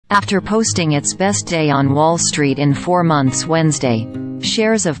After posting its best day on Wall Street in 4 months Wednesday,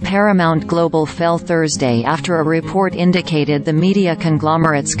 shares of Paramount Global fell Thursday after a report indicated the media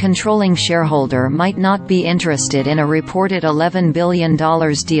conglomerate's controlling shareholder might not be interested in a reported $11 billion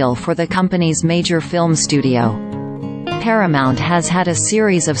deal for the company's major film studio. Paramount has had a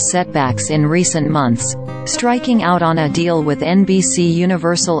series of setbacks in recent months, striking out on a deal with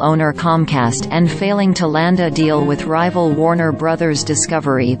NBCUniversal owner Comcast and failing to land a deal with rival Warner Bros.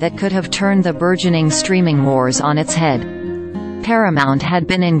 Discovery that could have turned the burgeoning streaming wars on its head. Paramount had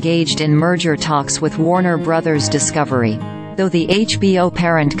been engaged in merger talks with Warner Bros. Discovery, though the HBO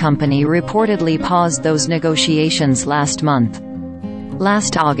parent company reportedly paused those negotiations last month.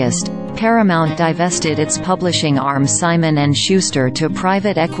 Last August, Paramount divested its publishing arm Simon Schuster to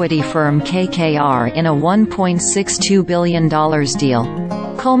private equity firm KKR in a $1.62 billion deal,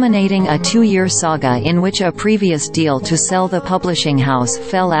 culminating a 2-year saga in which a previous deal to sell the publishing house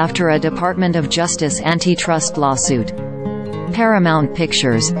fell after a Department of Justice antitrust lawsuit. Paramount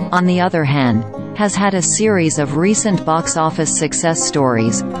Pictures, on the other hand, has had a series of recent box office success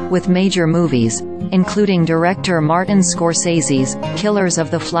stories, with major movies, including director Martin Scorsese's Killers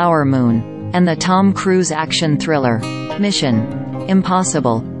of the Flower Moon, and the Tom Cruise action thriller, Mission: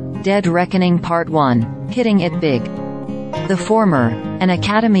 Impossible – Dead Reckoning Part 1, hitting it big. The former, an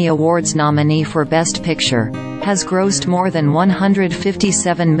Academy Awards nominee for Best Picture, has grossed more than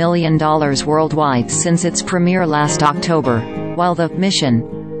 $157 million worldwide since its premiere last October, while the Mission: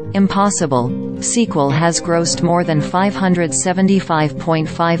 Impossible sequel has grossed more than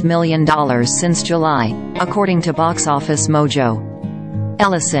 $575.5 million since July, according to Box Office Mojo.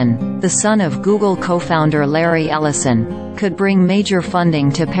 Ellison, the son of Google co-founder Larry Ellison, could bring major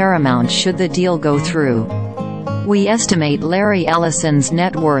funding to Paramount should the deal go through. We estimate Larry Ellison's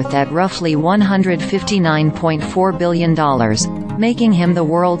net worth at roughly $159.4 billion, making him the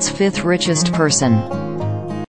world's fifth-richest person.